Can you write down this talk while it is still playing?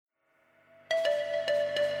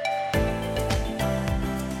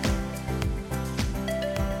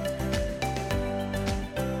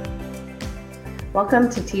Welcome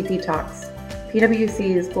to TP Talks,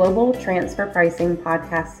 PwC's Global Transfer Pricing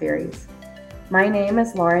podcast series. My name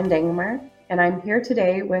is Lauren Dangemer, and I'm here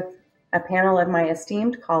today with a panel of my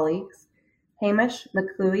esteemed colleagues, Hamish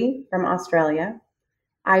McClooey from Australia,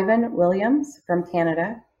 Ivan Williams from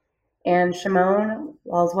Canada, and Shimon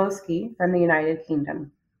Walzowski from the United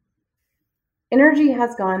Kingdom. Energy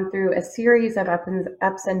has gone through a series of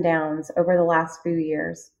ups and downs over the last few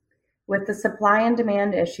years. With the supply and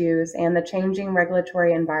demand issues and the changing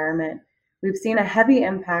regulatory environment, we've seen a heavy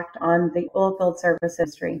impact on the oilfield service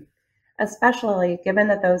industry, especially given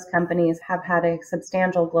that those companies have had a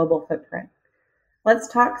substantial global footprint. Let's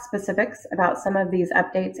talk specifics about some of these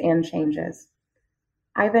updates and changes.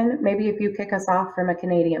 Ivan, maybe if you kick us off from a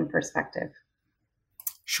Canadian perspective.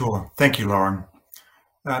 Sure. Thank you, Lauren.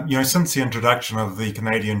 Since the introduction of the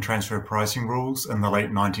Canadian transfer pricing rules in the late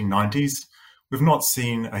 1990s, we've not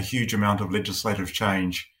seen a huge amount of legislative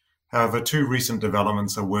change. However, two recent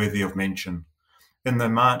developments are worthy of mention. In the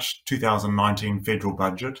March 2019 federal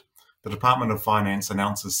budget, the Department of Finance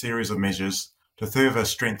announced a series of measures to further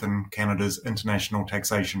strengthen Canada's international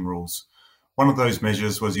taxation rules. One of those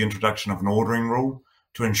measures was the introduction of an ordering rule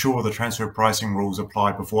to ensure the transfer pricing rules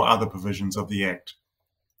apply before other provisions of the Act.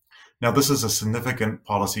 Now, this is a significant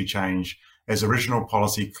policy change, as original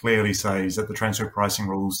policy clearly says that the transfer pricing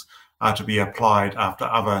rules are to be applied after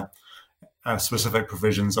other specific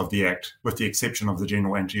provisions of the Act, with the exception of the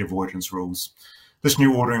general anti-avoidance rules. This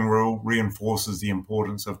new ordering rule reinforces the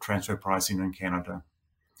importance of transfer pricing in Canada.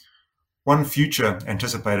 One future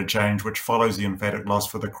anticipated change, which follows the emphatic loss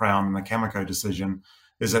for the Crown in the Cameco decision,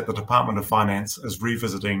 is that the Department of Finance is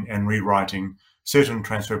revisiting and rewriting certain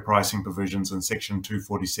transfer pricing provisions in Section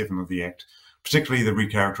 247 of the Act, particularly the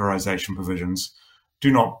recharacterisation provisions.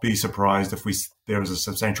 Do not be surprised if there is a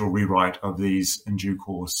substantial rewrite of these in due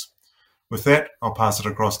course. With that, I'll pass it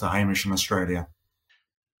across to Hamish in Australia.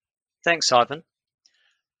 Thanks, Ivan.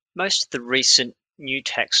 Most of the recent new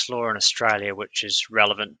tax law in Australia, which is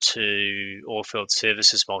relevant to oilfield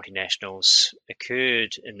services multinationals,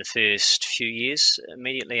 occurred in the first few years,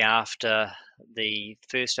 immediately after the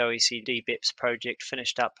first OECD BEPS project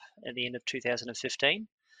finished up at the end of 2015.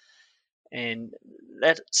 And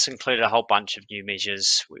that's included a whole bunch of new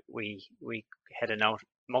measures. We had a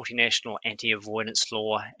multinational anti-avoidance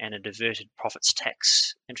law and a diverted profits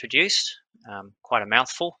tax introduced. Quite a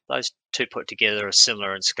mouthful. Those two put together are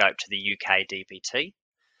similar in scope to the UK DBT.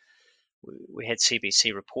 We had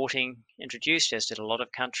CBC reporting introduced, as did a lot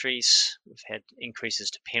of countries. We've had increases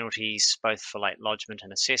to penalties, both for late lodgement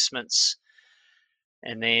and assessments.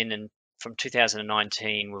 And then from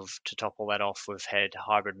 2019, to top all that off, we've had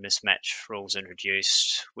hybrid mismatch rules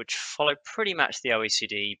introduced, which follow pretty much the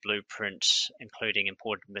OECD blueprint, including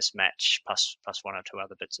imported mismatch plus one or two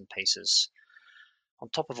other bits and pieces. On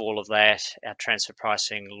top of all of that, our transfer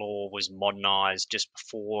pricing law was modernised just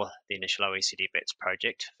before the initial OECD BEPS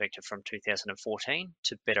project, effective from 2014,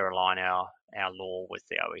 to better align our law with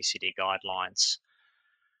the OECD guidelines.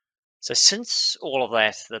 So since all of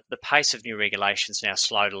that, the pace of new regulations now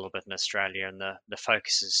slowed a little bit in Australia, and the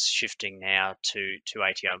focus is shifting now to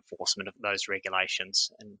ATO enforcement of those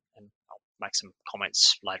regulations, and I'll make some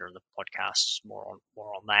comments later in the podcast more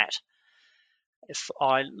on that. If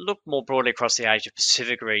I look more broadly across the Asia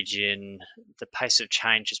Pacific region, the pace of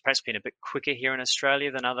change has perhaps been a bit quicker here in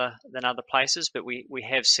Australia than other places, but we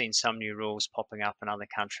have seen some new rules popping up in other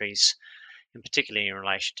countries, and particularly in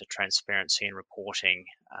relation to transparency and reporting,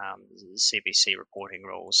 CBC reporting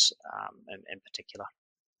rules in particular.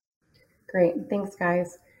 Great, thanks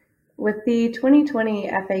guys. With the 2020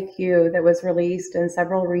 FAQ that was released in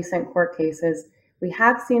several recent court cases, we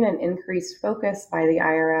have seen an increased focus by the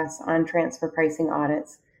IRS on transfer pricing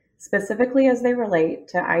audits, specifically as they relate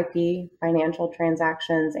to IP, financial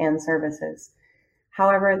transactions, and services.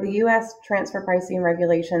 However, the U.S. transfer pricing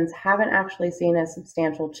regulations haven't actually seen a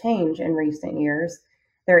substantial change in recent years.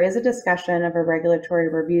 There is a discussion of a regulatory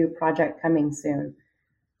review project coming soon,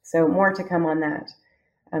 so more to come on that.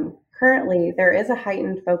 Currently, there is a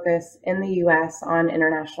heightened focus in the U.S. on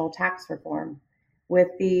international tax reform, with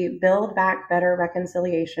the Build Back Better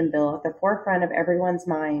reconciliation bill at the forefront of everyone's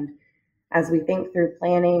mind as we think through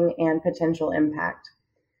planning and potential impact.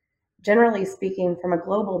 Generally speaking, from a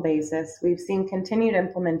global basis, we've seen continued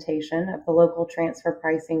implementation of the local transfer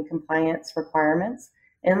pricing compliance requirements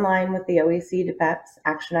in line with the OECD BEPS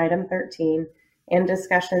Action Item 13, and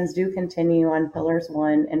discussions do continue on Pillars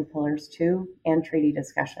 1 and Pillars 2 and treaty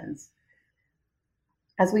discussions.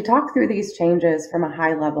 As we talk through these changes from a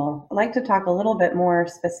high level, I'd like to talk a little bit more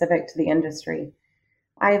specific to the industry.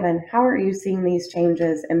 Ivan, how are you seeing these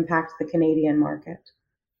changes impact the Canadian market?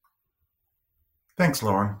 Thanks,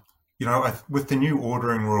 Lauren. With the new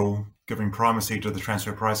ordering rule giving primacy to the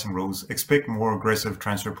transfer pricing rules, expect more aggressive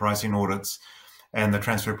transfer pricing audits and the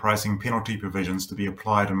transfer pricing penalty provisions to be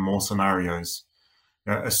applied in more scenarios.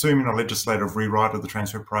 Assuming a legislative rewrite of the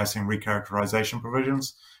transfer pricing recharacterization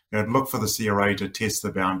provisions, look for the CRA to test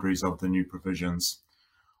the boundaries of the new provisions.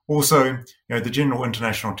 Also, the general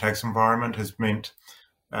international tax environment has meant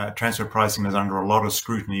transfer pricing is under a lot of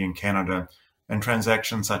scrutiny in Canada, and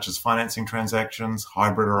transactions such as financing transactions,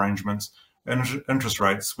 hybrid arrangements, and interest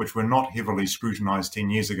rates, which were not heavily scrutinised 10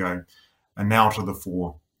 years ago, are now to the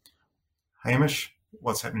fore. Hamish,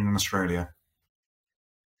 what's happening in Australia?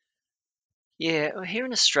 Yeah, here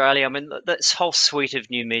in Australia, I mean, this whole suite of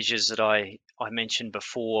new measures that I mentioned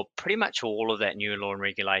before, pretty much all of that new law and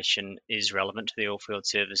regulation is relevant to the oilfield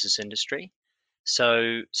services industry.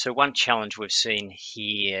 So one challenge we've seen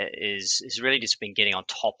here is really just been getting on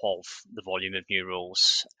top of the volume of new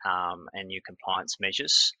rules and new compliance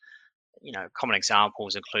measures. Common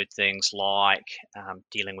examples include things like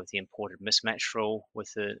dealing with the imported mismatch rule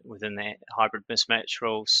within the hybrid mismatch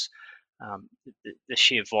rules, the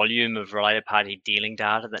sheer volume of related party dealing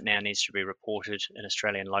data that now needs to be reported in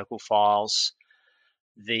Australian local files,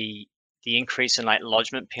 the increase in late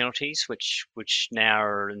lodgement penalties, which now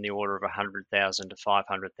are in the order of 100,000 to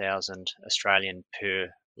 500,000 Australian per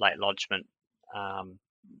late lodgement,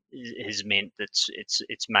 has meant that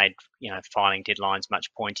it's made filing deadlines much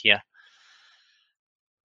pointier.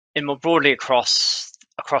 And more broadly across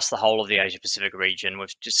the whole of the Asia Pacific region,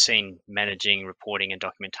 we've just seen managing reporting and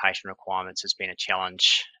documentation requirements has been a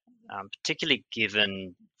challenge, particularly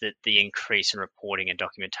given that the increase in reporting and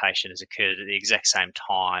documentation has occurred at the exact same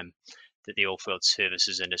time that the oilfield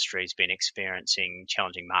services industry has been experiencing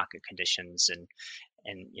challenging market conditions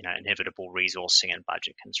and inevitable resourcing and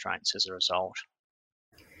budget constraints as a result.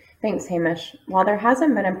 Thanks, Hamish. While there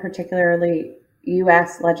hasn't been a particularly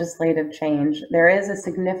U.S. legislative change, there is a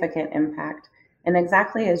significant impact. And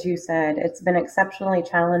exactly as you said, it's been exceptionally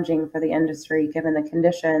challenging for the industry given the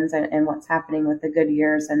conditions and what's happening with the good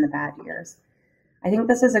years and the bad years. I think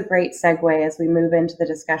this is a great segue as we move into the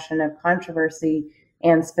discussion of controversy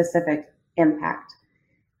and specific impact.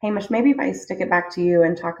 Hamish, maybe if I stick it back to you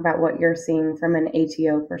and talk about what you're seeing from an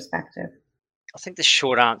ATO perspective. I think the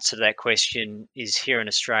short answer to that question is here in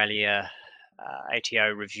Australia, ATO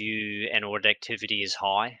review and audit activity is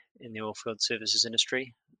high in the oilfield services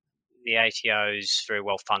industry. The ATO is very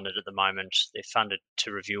well funded at the moment. They're funded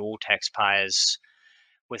to review all taxpayers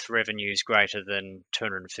with revenues greater than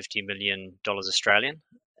 $250 million Australian,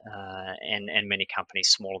 and many companies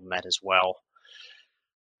smaller than that as well.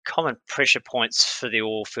 Common pressure points for the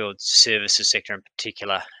oilfield services sector in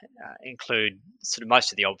particular include sort of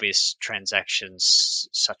most of the obvious transactions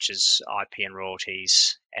such as IP and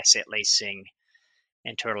royalties, asset leasing,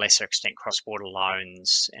 and to a lesser extent cross-border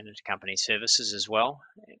loans and intercompany services as well.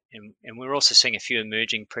 And we're also seeing a few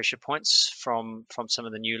emerging pressure points from some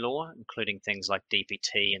of the new law, including things like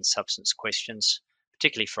DPT and substance questions,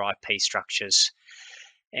 particularly for IP structures,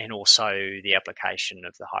 and also the application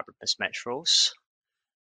of the hybrid mismatch rules.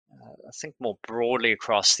 I think more broadly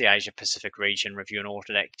across the Asia Pacific region, review and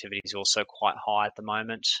audit activity is also quite high at the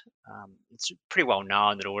moment. It's pretty well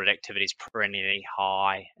known that audit activity is perennially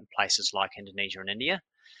high in places like Indonesia and India,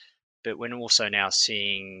 but we're also now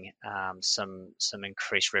seeing some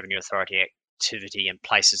increased revenue authority activity in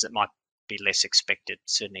places that might be less expected,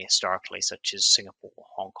 certainly historically, such as Singapore,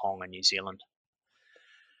 Hong Kong, and New Zealand.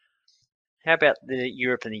 How about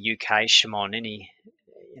Europe and the UK, Shimon?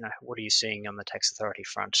 What are you seeing on the tax authority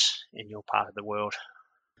front in your part of the world?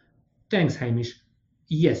 Thanks, Hamish.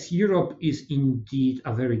 Yes, Europe is indeed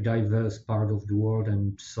a very diverse part of the world,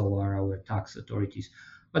 and so are our tax authorities.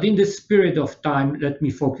 But in the spirit of time, let me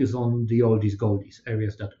focus on the oldies goldies,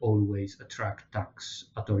 areas that always attract tax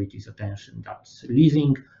authorities' attention. That's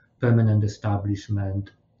leasing, permanent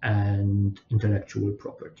establishment, and intellectual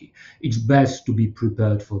property. It's best to be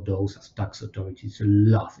prepared for those, as tax authorities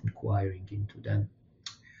love inquiring into them.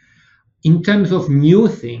 In terms of new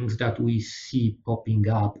things that we see popping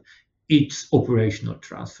up, it's operational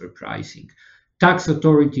transfer pricing. Tax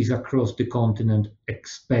authorities across the continent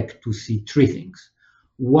expect to see three things.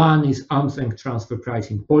 One is arm's length transfer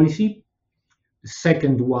pricing policy. The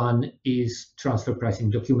second one is transfer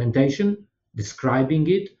pricing documentation, describing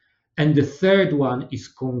it. And the third one is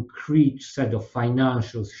concrete set of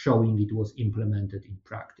financials showing it was implemented in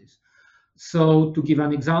practice. So to give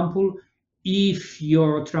an example, if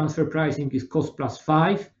your transfer pricing is cost plus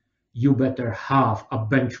 5, you better have a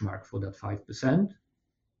benchmark for that 5%.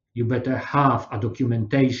 You better have a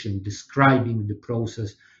documentation describing the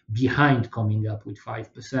process behind coming up with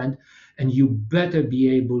 5%, and you better be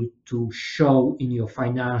able to show in your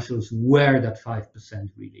financials where that 5%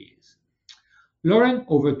 really is. Lauren,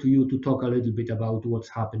 over to you to talk a little bit about what's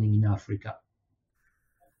happening in Africa.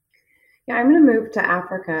 Yeah, I'm going to move to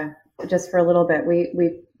Africa just for a little bit.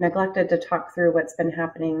 We've neglected to talk through what's been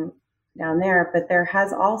happening down there, but there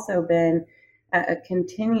has also been a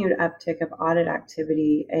continued uptick of audit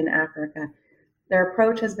activity in Africa. Their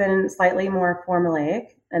approach has been slightly more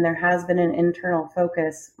formulaic, and there has been an internal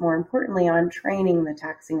focus, more importantly, on training the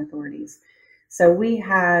taxing authorities. So we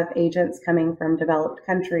have agents coming from developed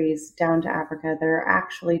countries down to Africa that are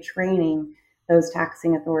actually training those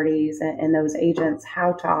taxing authorities and those agents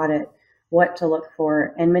how to audit, what to look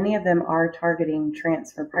for, and many of them are targeting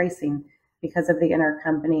transfer pricing because of the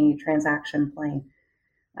intercompany transaction plane.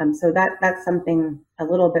 So that's something a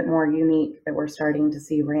little bit more unique that we're starting to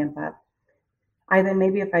see ramp up. Ivan,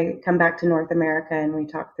 maybe if I come back to North America and we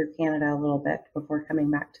talk through Canada a little bit before coming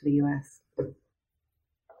back to the US.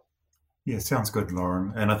 Yeah, sounds good,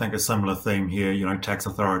 Lauren. And I think a similar theme here, tax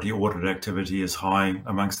authority audit activity is high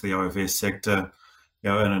amongst the OFS sector.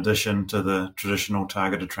 In addition to the traditional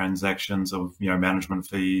targeted transactions of, management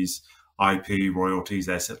fees, IP, royalties,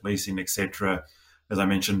 asset leasing, etc. As I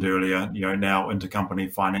mentioned earlier, now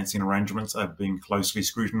intercompany financing arrangements are being closely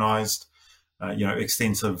scrutinized.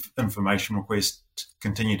 Extensive information requests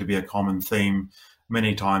continue to be a common theme,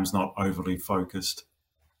 many times not overly focused.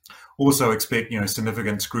 Also expect,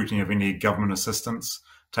 significant scrutiny of any government assistance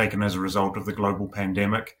taken as a result of the global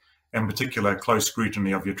pandemic, in particular close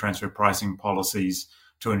scrutiny of your transfer pricing policies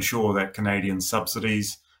to ensure that Canadian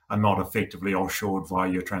subsidies are not effectively offshored via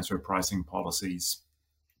your transfer pricing policies.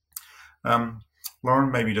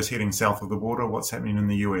 Lauren, maybe just heading south of the border, what's happening in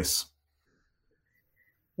the US?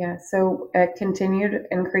 Yeah, so continued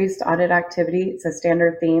increased audit activity. It's a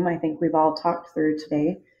standard theme I think we've all talked through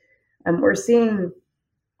today. We're seeing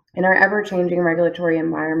in our ever-changing regulatory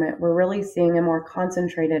environment, we're really seeing a more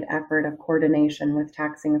concentrated effort of coordination with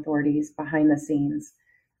taxing authorities behind the scenes.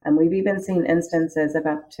 We've even seen instances of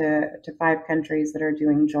up to 5 countries that are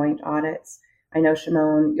doing joint audits. I know,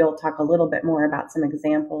 Shimon, you'll talk a little bit more about some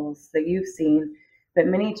examples that you've seen, but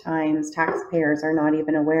many times taxpayers are not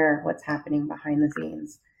even aware of what's happening behind the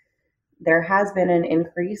scenes. There has been an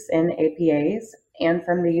increase in APAs, and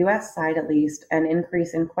from the US side at least, an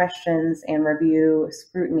increase in questions and review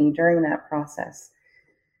scrutiny during that process.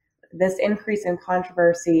 This increase in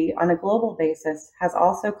controversy on a global basis has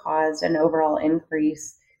also caused an overall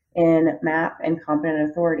increase in MAP and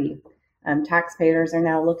competent authority. Taxpayers are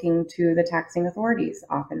now looking to the taxing authorities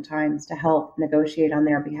oftentimes to help negotiate on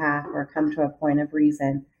their behalf or come to a point of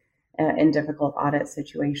reason in difficult audit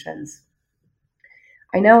situations.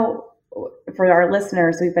 I know for our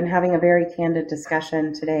listeners, we've been having a very candid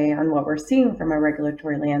discussion today on what we're seeing from a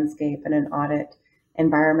regulatory landscape and an audit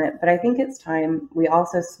environment, but I think it's time we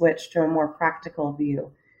also switch to a more practical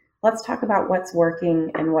view. Let's talk about what's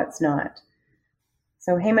working and what's not.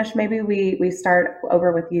 So Hamish, maybe we start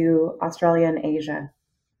over with you, Australia and Asia.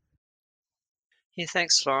 Yeah,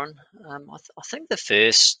 thanks, Lauren. I think the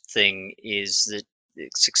first thing is that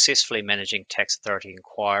successfully managing tax authority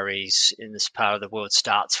inquiries in this part of the world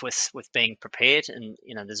starts with being prepared, and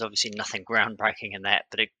there's obviously nothing groundbreaking in that,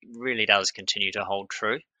 but it really does continue to hold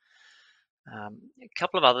true. A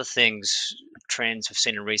couple of other trends we've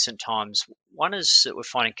seen in recent times. One is that we're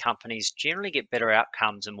finding companies generally get better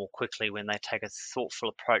outcomes and more quickly when they take a thoughtful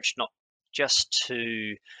approach, not just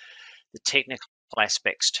to the technical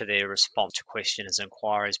aspects to their response to questions and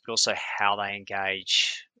inquiries, but also how they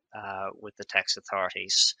engage with the tax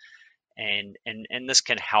authorities. And this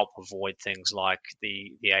can help avoid things like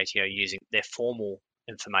the ATO using their formal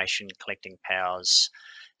information collecting powers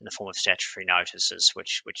in the form of statutory notices,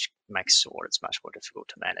 which makes audits much more difficult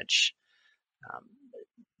to manage.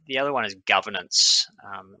 The other one is governance.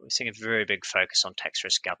 We're seeing a very big focus on tax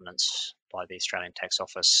risk governance by the Australian Tax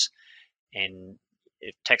Office, and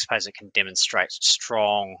if taxpayers can demonstrate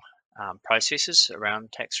strong processes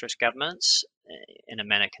around tax risk governance in a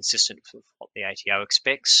manner consistent with what the ATO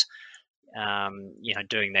expects,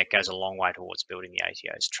 doing that goes a long way towards building the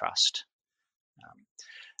ATO's trust.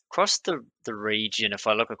 Across the region, if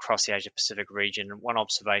I look across the Asia Pacific region, one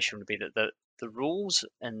observation would be that the rules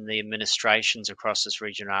and the administrations across this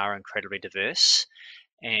region are incredibly diverse,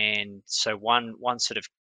 and so one sort of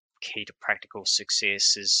key to practical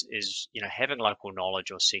success is having local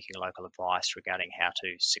knowledge or seeking local advice regarding how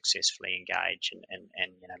to successfully engage and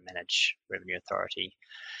manage revenue authority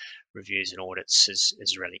reviews and audits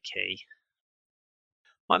is really key.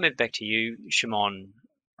 I might move back to you, Shimon.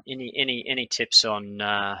 Any tips on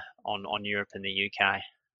Europe and the UK?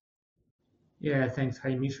 Yeah, thanks,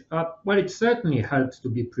 Hamish. Well, it certainly helps to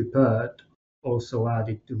be prepared. Also,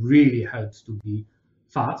 it really helps to be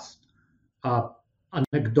fast. Uh,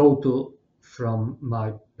 Anecdotal from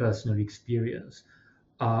my personal experience.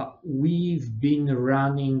 We've been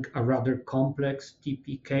running a rather complex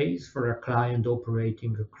TP case for a client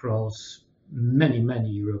operating across many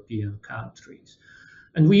European countries.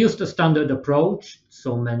 And we used a standard approach,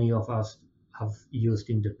 so many of us have used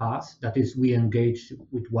in the past. That is, we engaged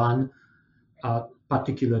with one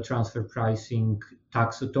particular transfer pricing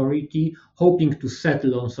tax authority, hoping to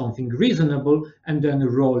settle on something reasonable and then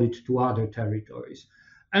roll it to other territories.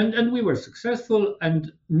 And we were successful,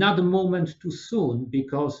 and not a moment too soon,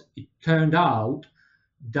 because it turned out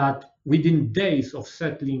that within days of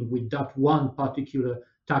settling with that one particular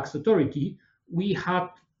tax authority, we had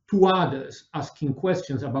two others asking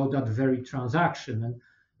questions about that very transaction. And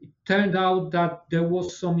it turned out that there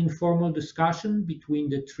was some informal discussion between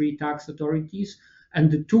the three tax authorities, and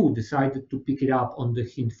the two decided to pick it up on the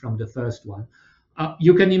hint from the first one.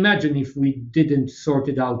 You can imagine if we didn't sort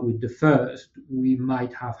it out with the first, we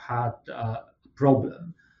might have had a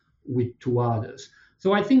problem with two others.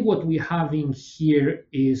 So I think what we're having here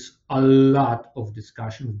is a lot of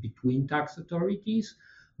discussions between tax authorities,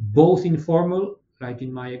 both informal, like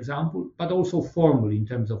in my example, but also formal in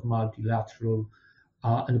terms of multilateral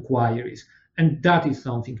inquiries. And that is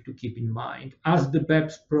something to keep in mind. As the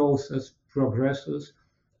BEPS process progresses,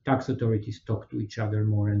 tax authorities talk to each other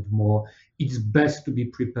more and more. It's best to be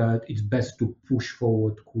prepared. It's best to push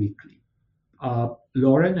forward quickly.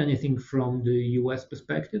 Lauren, anything from the US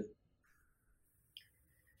perspective?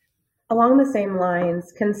 Along the same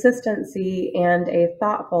lines, consistency and a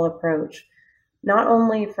thoughtful approach, not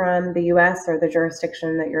only from the US or the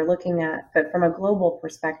jurisdiction that you're looking at, but from a global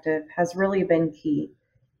perspective, has really been key.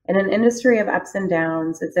 In an industry of ups and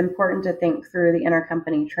downs, it's important to think through the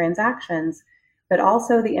intercompany transactions, but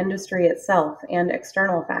also the industry itself and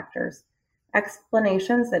external factors.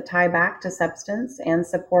 Explanations that tie back to substance and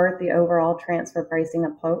support the overall transfer pricing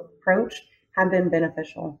approach have been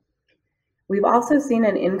beneficial. We've also seen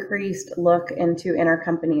an increased look into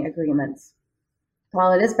intercompany agreements.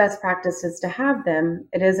 While it is best practices to have them,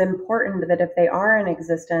 it is important that if they are in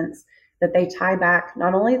existence, that they tie back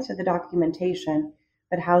not only to the documentation,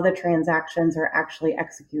 but how the transactions are actually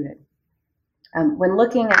executed. When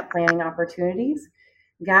looking at planning opportunities,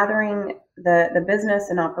 gathering the business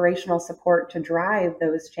and operational support to drive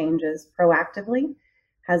those changes proactively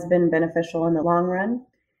has been beneficial in the long run,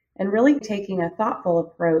 and really taking a thoughtful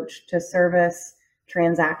approach to service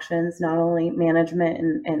transactions, not only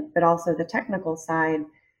management but also the technical side,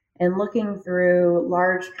 and looking through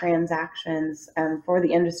large transactions for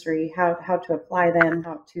the industry, how to apply them,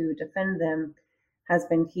 how to defend them, has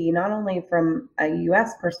been key, not only from a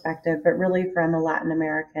US perspective, but really from a Latin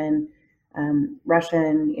American,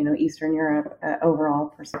 Russian, Eastern Europe overall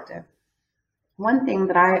perspective. One thing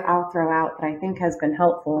that I'll throw out that I think has been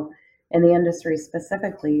helpful in the industry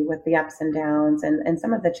specifically with the ups and downs and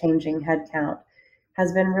some of the changing headcount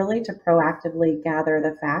has been really to proactively gather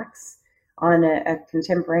the facts on a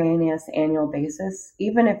contemporaneous annual basis,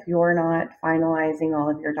 even if you're not finalizing all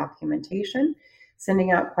of your documentation,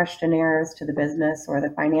 sending out questionnaires to the business or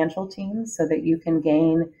the financial teams so that you can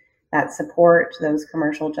gain that support, those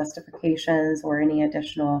commercial justifications, or any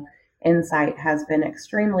additional insight has been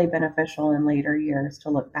extremely beneficial in later years to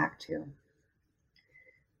look back to.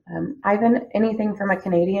 Ivan, anything from a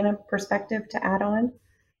Canadian perspective to add on?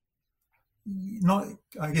 No,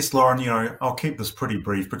 I guess, Lauren, I'll keep this pretty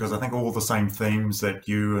brief because I think all the same themes that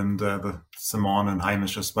you and Simon and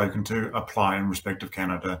Hamish have spoken to apply in respect of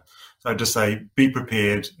Canada. So just say, be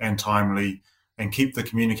prepared and timely, and keep the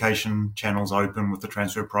communication channels open with the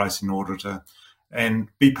transfer pricing auditor, and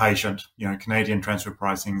be patient. Canadian transfer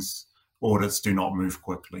pricing's audits do not move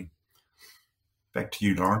quickly. Back to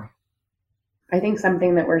you, Lauren. I think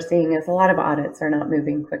something that we're seeing is a lot of audits are not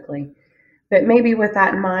moving quickly. But maybe with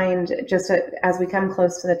that in mind, just as we come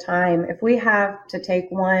close to the time, if we have to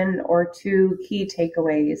take one or two key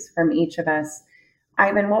takeaways from each of us,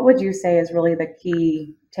 Ivan, what would you say is really the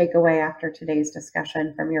key takeaway after today's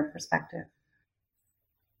discussion from your perspective?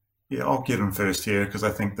 Yeah, I'll get in first here because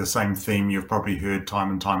I think the same theme you've probably heard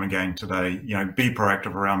time and time again today. Be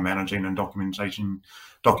proactive around managing and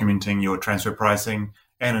documenting your transfer pricing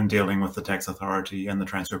and in dealing with the tax authority and the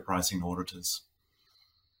transfer pricing auditors.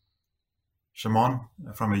 Shimon,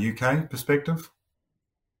 from a UK perspective?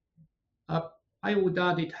 I would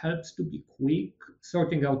add it helps to be quick.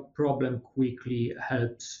 Sorting out problem quickly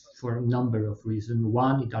helps for a number of reasons.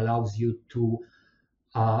 One, it allows you to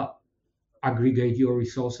aggregate your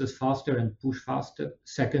resources faster and push faster.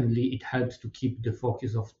 Secondly, it helps to keep the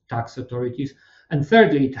focus of tax authorities. And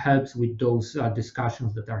thirdly, it helps with those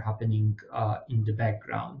discussions that are happening in the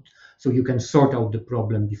background. So you can sort out the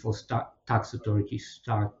problem before tax authorities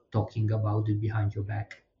start talking about it behind your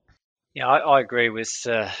back. Yeah, I agree with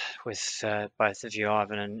both of you,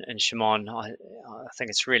 Ivan and Shimon. I think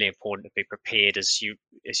it's really important to be prepared as you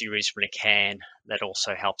reasonably can. That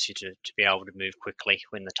also helps you to be able to move quickly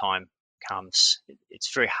when the time comes.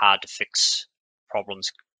 It's very hard to fix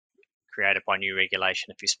problems created by new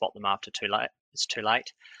regulation if you spot them after it's too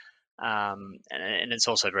late. And it's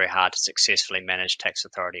also very hard to successfully manage tax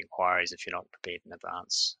authority inquiries if you're not prepared in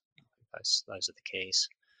advance. Those are the keys.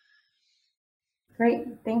 Great.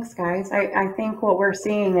 Thanks, guys. I think what we're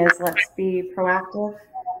seeing is let's be proactive,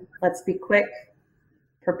 let's be quick,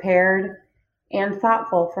 prepared, and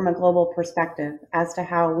thoughtful from a global perspective as to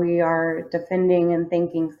how we are defending and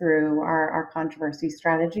thinking through our controversy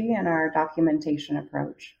strategy and our documentation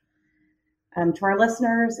approach. To our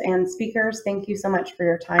listeners and speakers, thank you so much for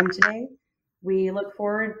your time today. We look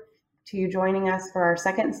forward to you joining us for our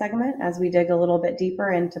second segment as we dig a little bit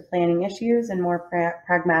deeper into planning issues and more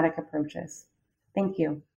pragmatic approaches. Thank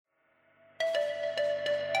you.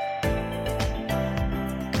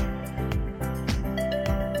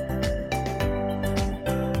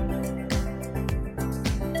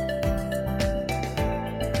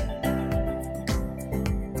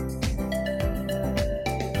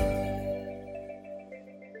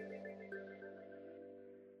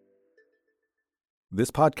 This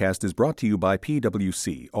podcast is brought to you by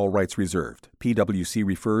PwC, all rights reserved. PwC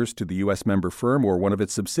refers to the U.S. member firm or one of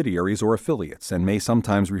its subsidiaries or affiliates and may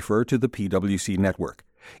sometimes refer to the PwC network.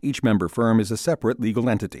 Each member firm is a separate legal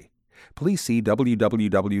entity. Please see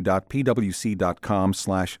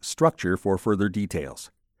www.pwc.com/structure for further details.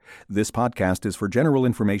 This podcast is for general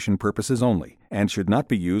information purposes only and should not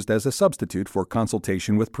be used as a substitute for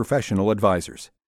consultation with professional advisors.